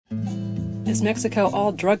Is Mexico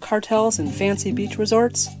all drug cartels and fancy beach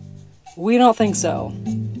resorts? We don't think so.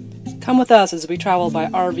 Come with us as we travel by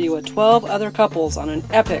RV with 12 other couples on an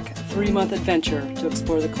epic 3-month adventure to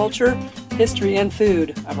explore the culture, history, and food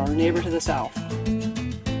of our neighbor to the south.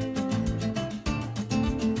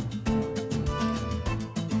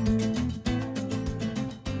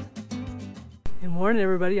 Good morning,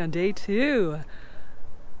 everybody, on day 2.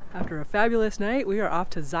 After a fabulous night, we are off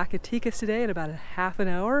to Zacatecas today in about a half an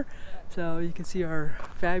hour. So you can see our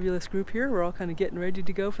fabulous group here. We're all kind of getting ready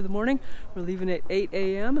to go for the morning. We're leaving at 8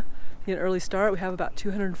 a.m. An early start. We have about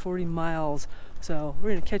 240 miles. So we're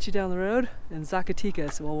going to catch you down the road in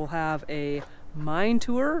Zacatecas. We'll have a mine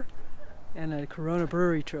tour and a Corona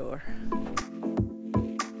brewery tour.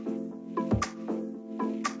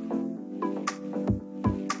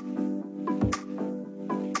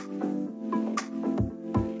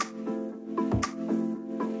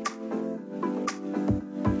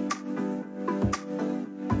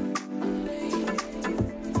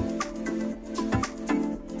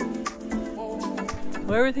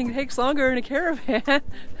 Well, everything takes longer in a caravan.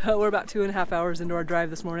 We're about 2.5 hours into our drive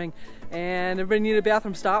this morning, and everybody needed a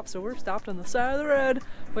bathroom stop, so we're stopped on the side of the road.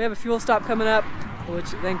 We have a fuel stop coming up, which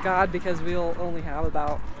thank God, because we'll only have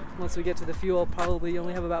about, once we get to the fuel, probably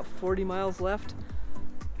only have about 40 miles left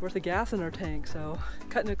worth of gas in our tank, so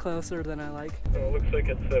cutting it closer than I like. Well, it looks like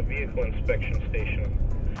it's a vehicle inspection station.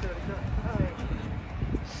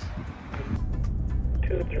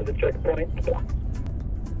 Two through the checkpoint.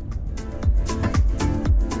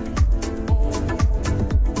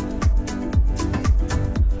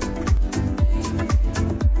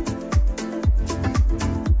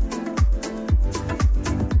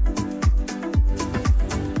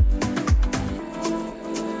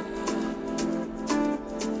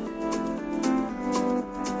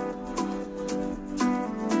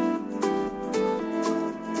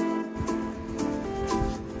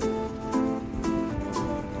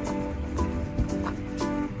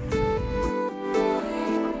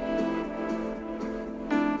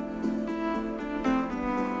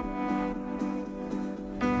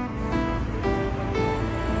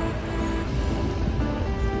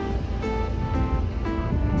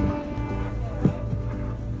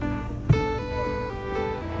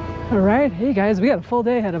 All right, hey guys, we got a full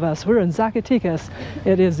day ahead of us. We're in Zacatecas.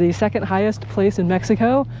 It is the second highest place in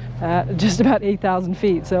Mexico at just about 8,000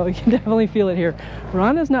 feet, so you can definitely feel it here.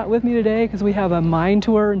 Rhonda's not with me today because we have a mine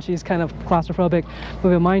tour and she's kind of claustrophobic.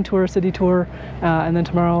 We have a mine tour, city tour, and then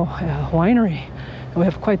tomorrow a winery. And we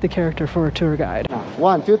have quite the character for a tour guide.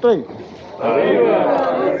 1, 2, 3. Okay,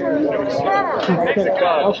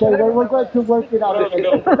 we're going to work it out.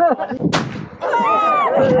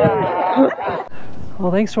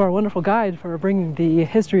 Well, thanks to our wonderful guide for bringing the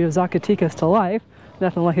history of Zacatecas to life.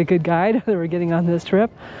 Nothing like a good guide that we're getting on this trip.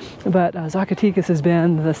 But Zacatecas has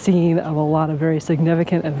been the scene of a lot of very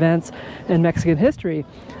significant events in Mexican history,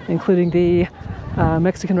 including the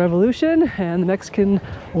Mexican Revolution and the Mexican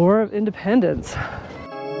War of Independence.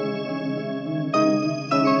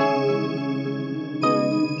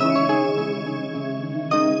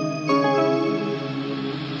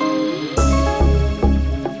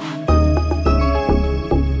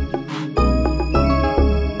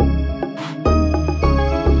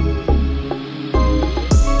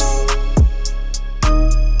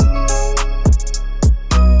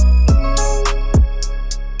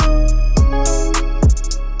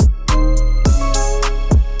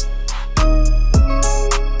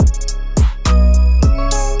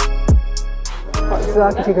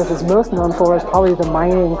 Zacatecas is most known for is probably the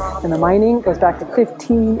mining, and the mining goes back to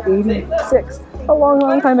 1586, a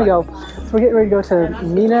long time ago. So we're getting ready to go to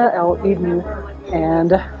Mina El Eden,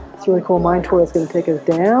 and it's a really cool mine tour that's going to take us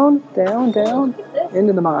down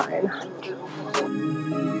into the mine.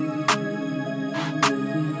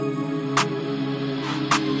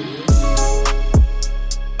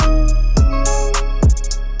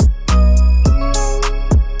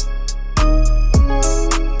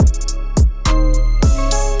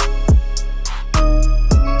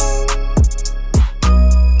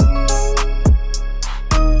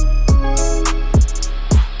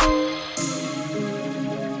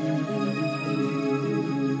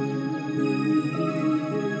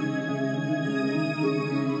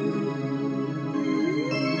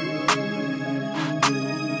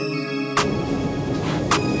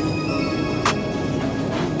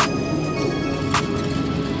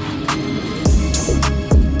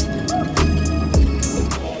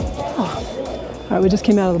 All right, we just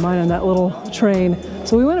came out of the mine on that little train.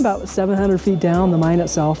 So we went about 700 feet down. The mine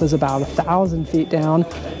itself is about 1,000 feet down.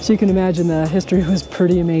 So you can imagine the history was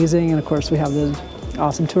pretty amazing. And of course we have the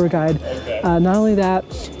awesome tour guide. Not only that,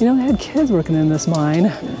 you know, they had kids working in this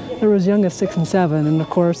mine. They were as young as 6 and 7, and of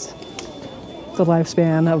course, the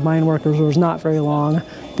lifespan of mine workers was not very long.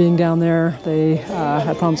 Being down there, they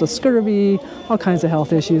had problems with scurvy, all kinds of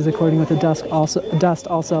health issues, according with the dust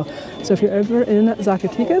also. So if you're ever in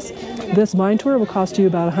Zacatecas, this mine tour will cost you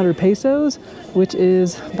about 100 pesos, which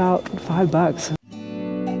is about $5.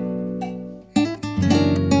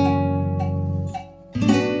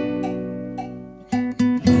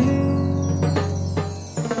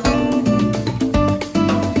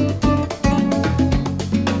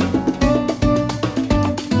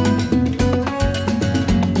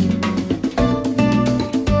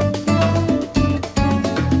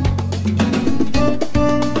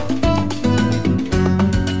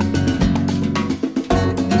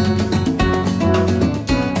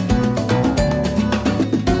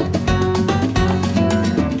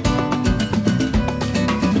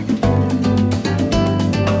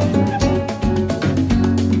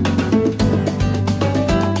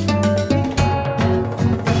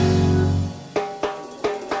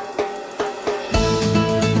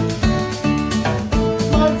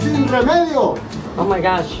 Oh my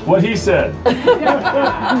gosh. What he said.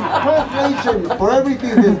 Translation, for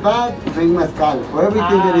everything that's bad, drink mezcal. For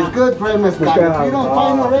everything that is good, drink mezcal. If you don't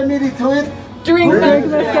find a remedy to it, drink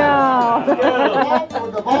mezcal.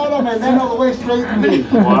 For the bottom and then all the way straight to me.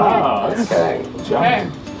 Wow, that's good.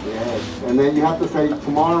 Yes. And then you have to say,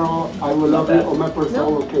 tomorrow I will love you, or my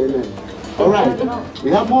persona, okay, then. All right,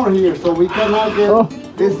 we have more here, so we cannot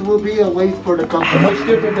get, this will be a waste for the company. Much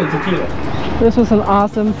different than tequila. This was an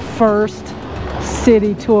awesome first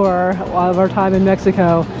city tour of our time in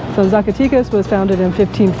Mexico. So Zacatecas was founded in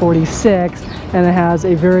 1546 and it has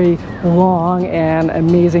a very long and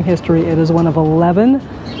amazing history. It is one of 11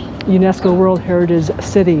 UNESCO World Heritage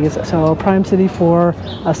Cities. So prime city for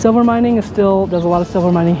silver mining. It still does a lot of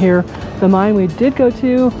silver mining here. The mine we did go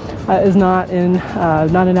to is not in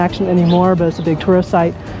action anymore, but it's a big tourist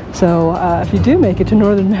site. So if you do make it to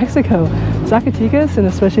northern Mexico, Zacatecas, and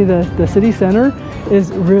especially the city center,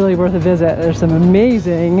 is really worth a visit. There's some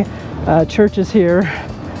amazing churches here.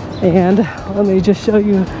 And let me just show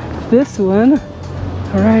you this one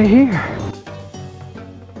right here.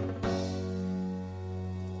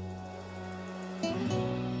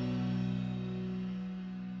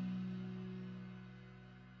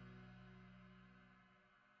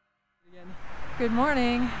 Good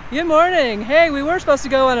morning. Good morning. Hey, we were supposed to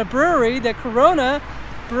go on a brewery, the Corona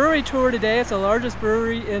brewery tour today. It's the largest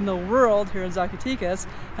brewery in the world here in Zacatecas.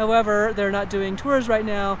 However, they're not doing tours right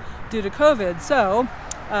now due to COVID. So,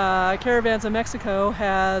 Caravans of Mexico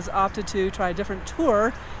has opted to try a different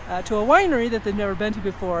tour to a winery that they've never been to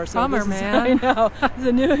before. So Bummer, man. I know, it's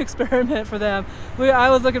a new experiment for them. I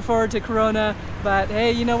was looking forward to Corona, but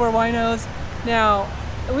hey, you know, we're winos. Now,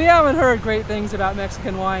 we haven't heard great things about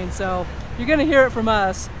Mexican wine, so you're going to hear it from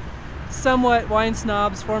us, somewhat wine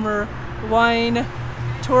snobs, former wine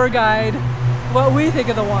tour guide, what we think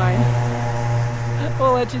of the wine.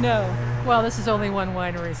 We'll let you know. Well, this is only one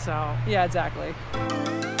winery, so. Yeah, exactly.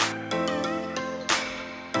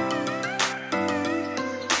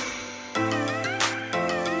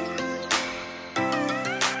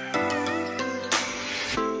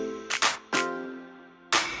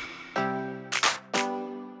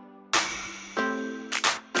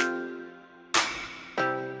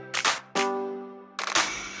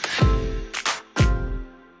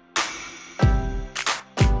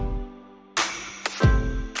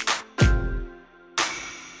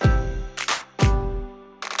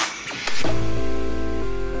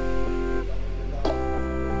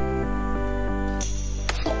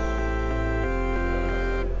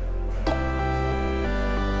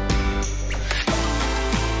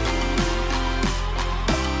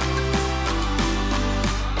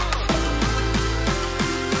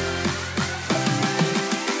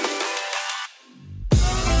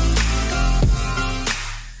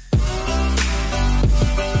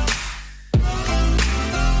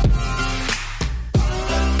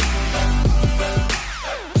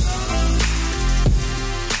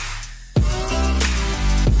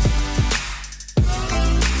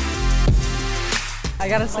 I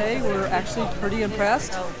gotta say, we're actually pretty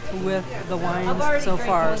impressed with the wines so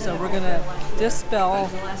far. So we're gonna dispel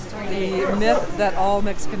the myth that all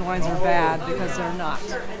Mexican wines are bad, because they're not.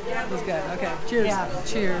 It was good. Okay, cheers. Yeah,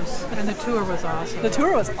 cheers. And the tour was awesome. The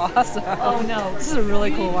tour was awesome. Oh no. This is a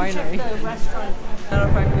really cool winery. Matter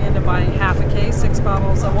of fact, we ended up buying half a case, 6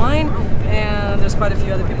 bottles of wine, and and there's quite a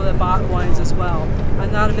few other people that bought wines as well.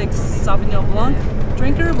 I'm not a big Sauvignon Blanc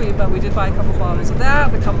drinker, but we did buy a couple bottles of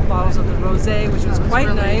that, a couple bottles of the Rosé, which was quite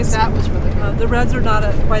nice. That was really good. The reds are not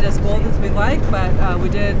quite as bold as we like, but we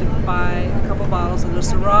did buy a couple bottles of the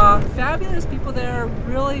Syrah. Fabulous people there,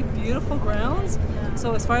 really beautiful grounds.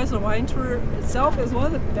 So as far as the wine tour itself, is one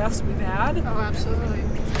of the best we've had. Oh, absolutely.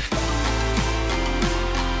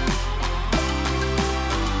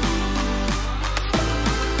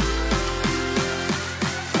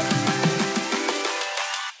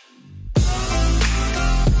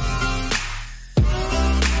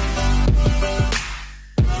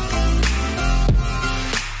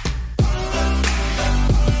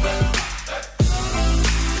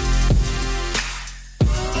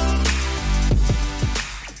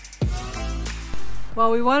 Well,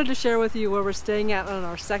 we wanted to share with you where we're staying at on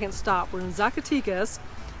our second stop. We're in Zacatecas,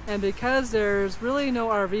 and because there's really no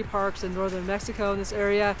RV parks in northern Mexico in this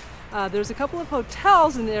area, there's a couple of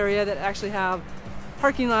hotels in the area that actually have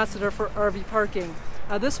parking lots that are for RV parking.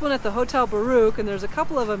 This one at the Hotel Baruch, and there's a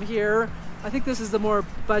couple of them here. I think this is the more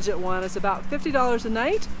budget one. It's about $50 a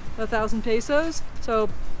night, 1,000 pesos. So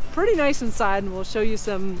pretty nice inside, and we'll show you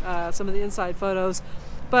some of the inside photos.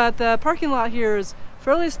 But the parking lot here is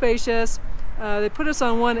fairly spacious. They put us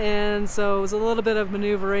on one end, so it was a little bit of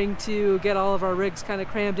maneuvering to get all of our rigs kind of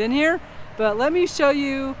crammed in here. But let me show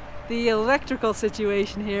you the electrical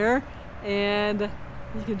situation here, and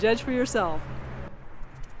you can judge for yourself.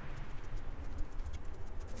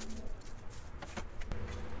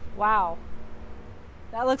 Wow,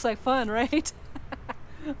 that looks like fun, right?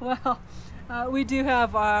 Well, we do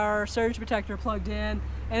have our surge protector plugged in,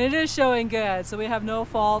 and it is showing good, so we have no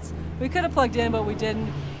faults. We could have plugged in, but we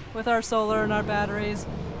didn't. With our solar and our batteries.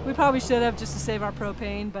 We probably should have, just to save our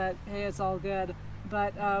propane, but hey, it's all good.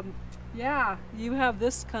 But yeah, you have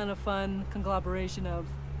this kind of fun conglomeration of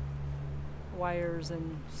wires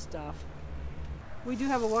and stuff. We do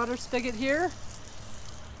have a water spigot here.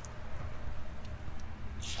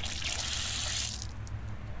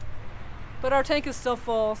 But our tank is still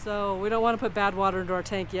full, so we don't want to put bad water into our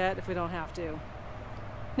tank yet if we don't have to.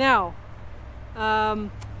 Now,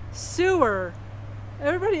 sewer.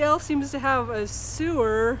 Everybody else seems to have a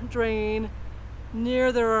sewer drain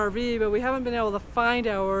near their RV, but we haven't been able to find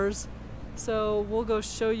ours. So we'll go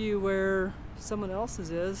show you where someone else's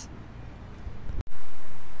is.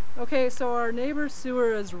 Okay, so our neighbor's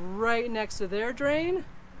sewer is right next to their drain.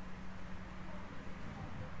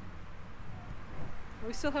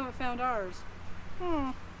 We still haven't found ours.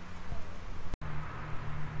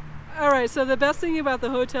 Alright, so the best thing about the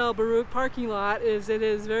Hotel Baruch parking lot is it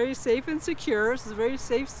is very safe and secure. It's a very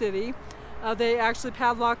safe city. They actually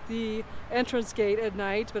padlock the entrance gate at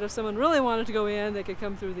night, but if someone really wanted to go in, they could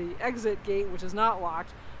come through the exit gate, which is not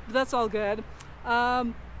locked. But that's all good.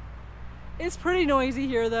 It's pretty noisy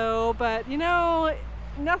here though, but you know,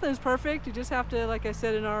 nothing's perfect. You just have to, like I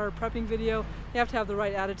said in our prepping video, you have to have the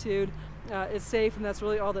right attitude. It's safe, and that's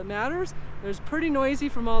really all that matters. There's pretty noisy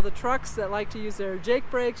from all the trucks that like to use their Jake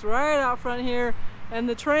brakes right out front here, and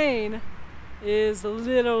the train is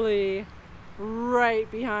literally right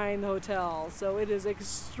behind the hotel, so it is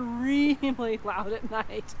extremely loud at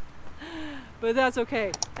night. But that's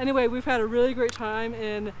okay. Anyway, we've had a really great time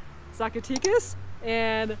in Zacatecas,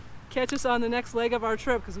 and catch us on the next leg of our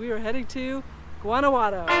trip because we are heading to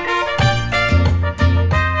Guanajuato.